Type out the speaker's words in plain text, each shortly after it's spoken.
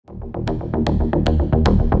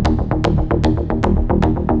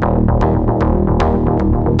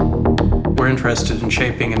interested in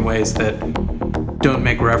shaping in ways that don't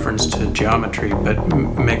make reference to geometry, but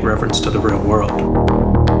make reference to the real world.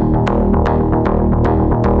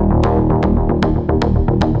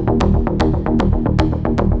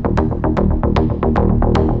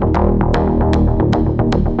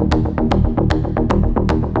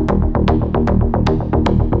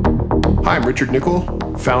 Hi, I'm Richard Nickel,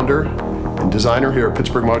 founder and designer here at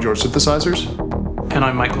Pittsburgh Modular Synthesizers. And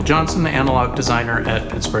I'm Michael Johnson, the analog designer at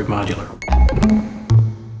Pittsburgh Modular.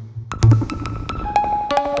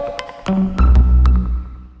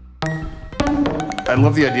 I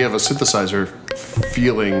love the idea of a synthesizer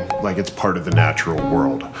feeling like it's part of the natural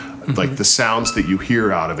world. Like the sounds that you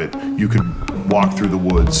hear out of it, you could walk through the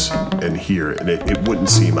woods and hear, and it wouldn't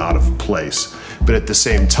seem out of place. But at the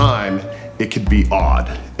same time, it could be odd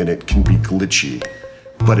and it can be glitchy,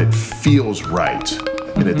 but it feels right.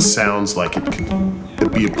 And it sounds like it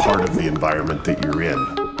could be a part of the environment that you're in.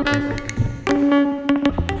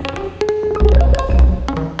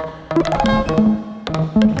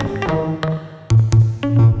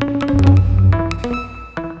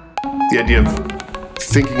 The idea of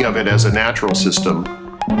thinking of it as a natural system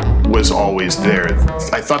was always there.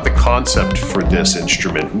 I thought the concept for this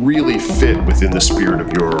instrument really fit within the spirit of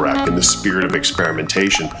eurorack and the spirit of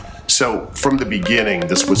experimentation. So from the beginning,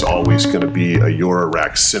 this was always going to be a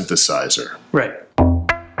eurorack synthesizer. Right.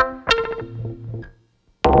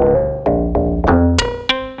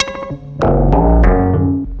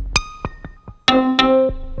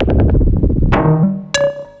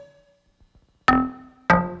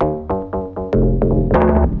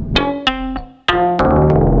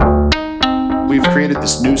 We've created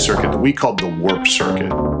this new circuit that we called the warp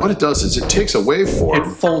circuit. What it does is it takes a waveform.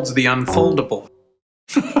 It folds the unfoldable.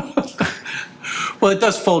 Well, it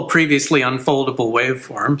does fold previously unfoldable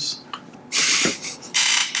waveforms.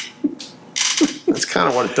 That's kind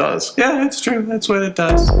of what it does. Yeah, that's true. That's what it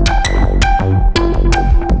does.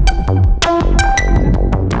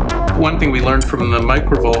 One thing we learned from the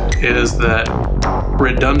microvolt is that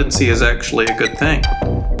redundancy is actually a good thing.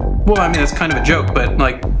 Well, I mean, that's kind of a joke, but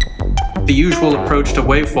like, the usual approach to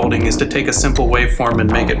wavefolding is to take a simple waveform and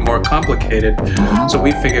make it more complicated. So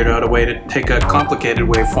we figured out a way to take a complicated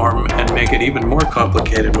waveform and make it even more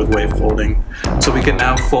complicated with wavefolding. So we can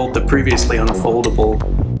now fold the previously unfoldable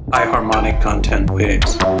high harmonic content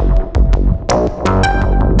waves.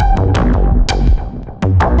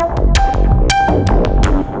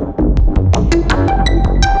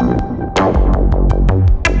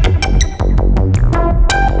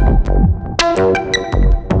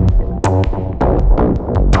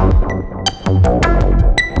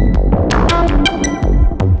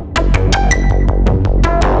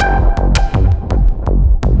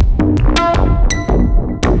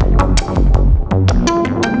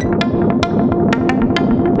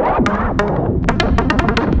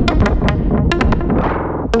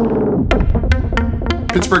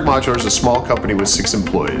 Pittsburgh Modular is a small company with 6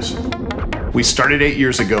 employees. We started 8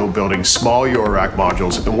 years ago building small eurorack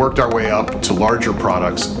modules and worked our way up to larger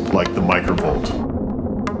products like the microvolt.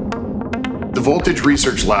 The Voltage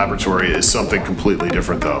Research Laboratory is something completely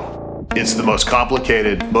different though. It's the most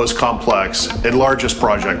complicated, most complex, and largest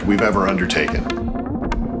project we've ever undertaken.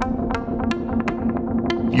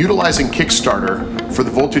 Utilizing Kickstarter for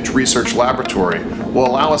the Voltage Research Laboratory will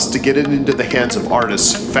allow us to get it into the hands of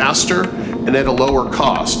artists faster and at a lower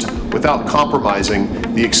cost without compromising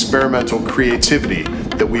the experimental creativity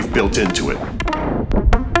that we've built into it.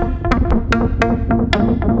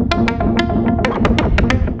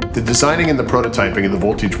 The designing and the prototyping in the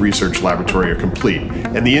Voltage Research Laboratory are complete,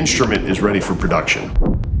 and the instrument is ready for production.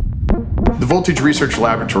 The Voltage Research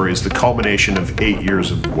Laboratory is the culmination of 8 years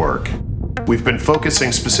of work. We've been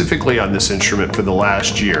focusing specifically on this instrument for the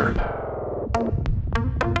last year.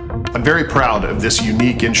 I'm very proud of this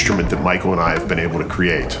unique instrument that Michael and I have been able to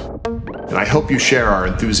create, and I hope you share our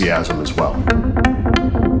enthusiasm as well.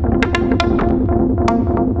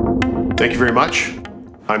 Thank you very much.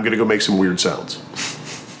 I'm going to go make some weird sounds.